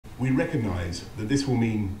We recognise that this will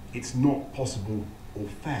mean it's not possible or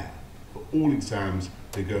fair for all exams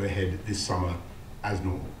to go ahead this summer as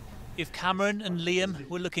normal. If Cameron and Liam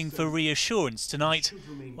were looking for reassurance tonight,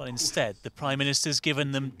 well, instead the Prime Minister's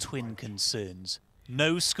given them twin concerns.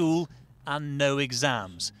 No school and no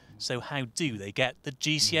exams. So how do they get the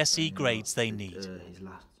GCSE grades they need?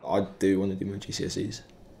 I do want to do my GCSEs.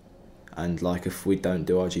 And if we don't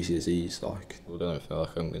do our GCSEs, I don't feel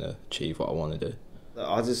like I'm going to achieve what I want to do.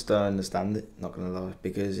 I just don't understand it, not going to lie,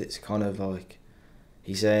 because it's kind of like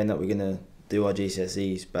he's saying that we're going to do our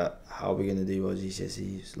GCSEs, but how are we going to do our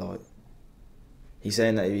GCSEs? He's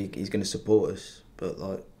saying that he's going to support us, but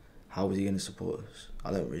how is he going to support us?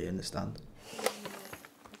 I don't really understand.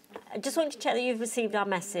 I just want to check that you've received our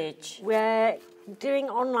message. We're doing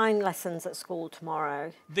online lessons at school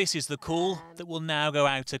tomorrow. This is the call that will now go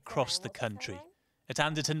out across the country. At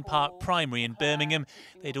Anderton Park Primary in Birmingham,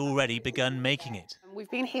 they'd already begun making it. We've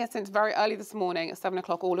been here since very early this morning at 7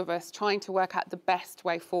 o'clock, all of us, trying to work out the best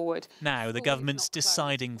way forward. Now the government's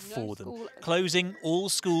deciding for them, closing all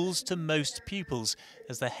schools to most pupils,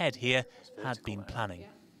 as the head here had been planning.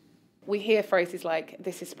 We hear phrases like,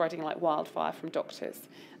 this is spreading like wildfire from doctors.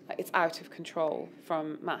 It's out of control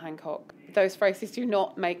from Matt Hancock. Those phrases do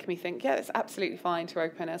not make me think, yeah, it's absolutely fine to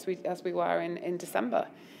open as we were in December.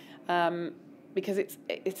 Because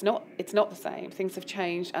it's not the same. Things have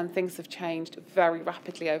changed, and things have changed very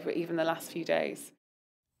rapidly over even the last few days.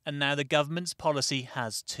 And now the government's policy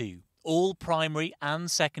has too. All primary and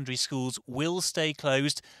secondary schools will stay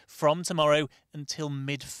closed from tomorrow until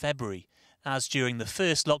mid-February. As during the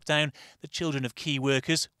first lockdown, the children of key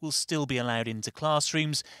workers will still be allowed into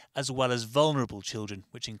classrooms, as well as vulnerable children,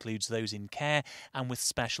 which includes those in care and with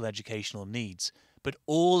special educational needs. But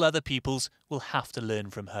all other pupils will have to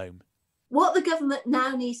learn from home. What the government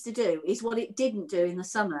now needs to do is what it didn't do in the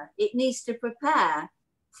summer. It needs to prepare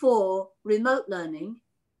for remote learning.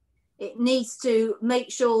 It needs to make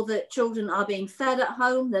sure that children are being fed at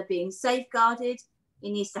home, they're being safeguarded.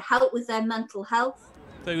 It needs to help with their mental health.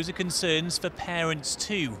 Those are concerns for parents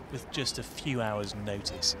too, with just a few hours'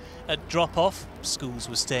 notice. At drop-off, schools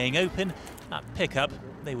were staying open. At pick-up,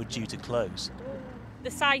 they were due to close.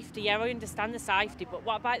 The safety, yeah, I understand the safety, but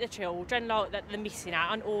what about the children, that they're missing out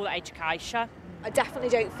on all the education? I definitely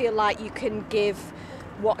don't feel like you can give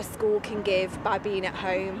what a school can give by being at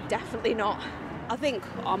home. Definitely not. I think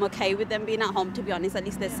I'm okay with them being at home, to be honest. At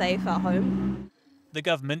least they're safe at home. The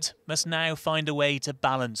government must now find a way to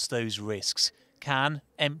balance those risks. Can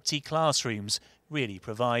empty classrooms really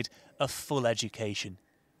provide a full education?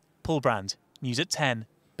 Paul Brand, News at 10,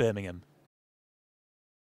 Birmingham.